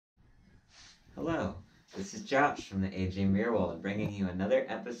Hello, this is Josh from the AJ Meerwald bringing you another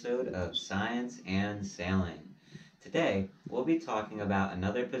episode of Science and Sailing. Today, we'll be talking about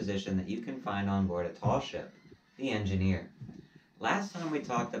another position that you can find on board a tall ship, the engineer. Last time we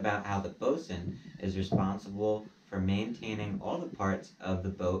talked about how the bosun is responsible for maintaining all the parts of the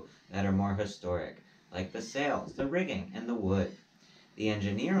boat that are more historic, like the sails, the rigging, and the wood. The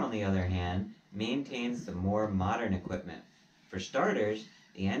engineer, on the other hand, maintains the more modern equipment. For starters,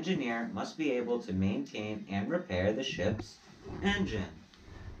 the engineer must be able to maintain and repair the ship's engine.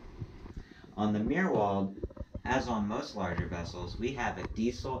 On the Meerwald, as on most larger vessels, we have a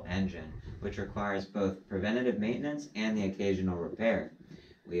diesel engine, which requires both preventative maintenance and the occasional repair.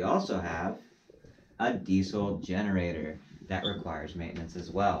 We also have a diesel generator that requires maintenance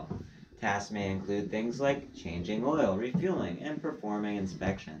as well. Tasks may include things like changing oil, refueling, and performing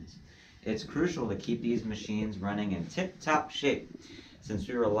inspections. It's crucial to keep these machines running in tip-top shape, since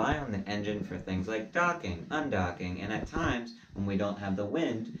we rely on the engine for things like docking, undocking, and at times, when we don't have the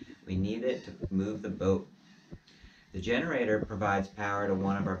wind, we need it to move the boat. The generator provides power to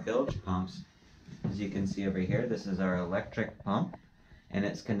one of our bilge pumps. As you can see over here, this is our electric pump, and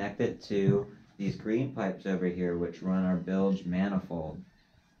it's connected to these green pipes over here, which run our bilge manifold,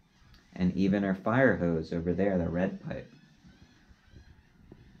 and even our fire hose over there, the red pipe.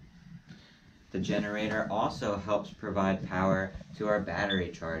 The generator also helps provide power to our battery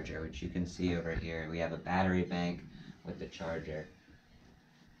charger, which you can see over here. We have a battery bank with the charger.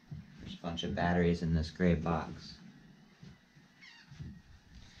 There's a bunch of batteries in this gray box.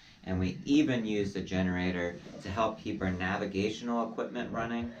 And we even use the generator to help keep our navigational equipment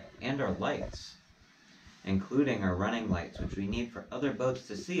running and our lights, including our running lights, which we need for other boats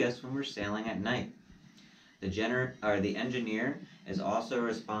to see us when we're sailing at night. The engineer is also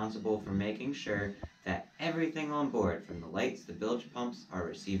responsible for making sure that everything on board, from the lights to bilge pumps, are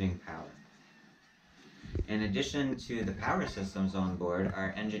receiving power. In addition to the power systems on board,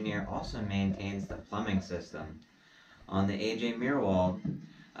 our engineer also maintains the plumbing system. On the AJ Meerwald,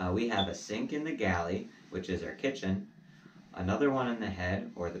 we have a sink in the galley, which is our kitchen, another one in the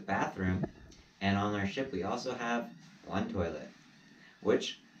head, or the bathroom, and on our ship we also have one toilet,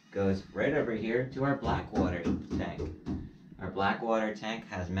 which goes right over here to our blackwater tank. Our blackwater tank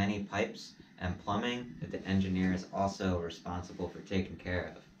has many pipes and plumbing that the engineer is also responsible for taking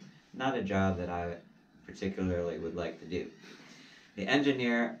care of. Not a job that I particularly would like to do. The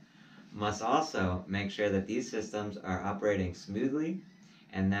engineer must also make sure that these systems are operating smoothly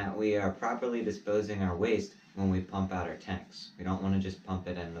and that we are properly disposing our waste when we pump out our tanks. We don't want to just pump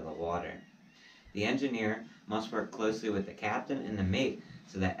it into the water. The engineer must work closely with the captain and the mate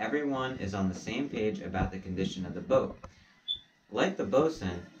so that everyone is on the same page about the condition of the boat. Like the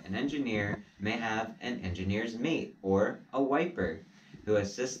bosun, an engineer may have an engineer's mate, or a wiper, who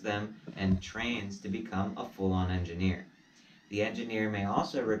assists them and trains to become a full-on engineer. The engineer may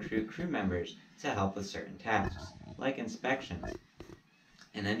also recruit crew members to help with certain tasks, like inspections.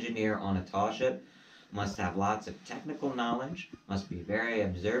 An engineer on a tall ship must have lots of technical knowledge, must be very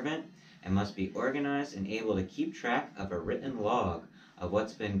observant, and must be organized and able to keep track of a written log of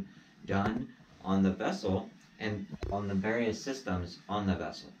what's been done on the vessel and on the various systems on the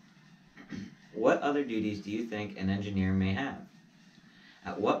vessel. What other duties do you think an engineer may have?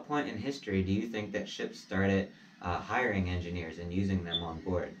 At what point in history do you think that ships started hiring engineers and using them on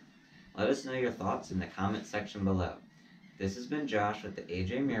board? Let us know your thoughts in the comment section below. This has been Josh with the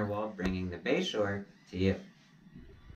AJ Meerwald bringing the Bayshore to you.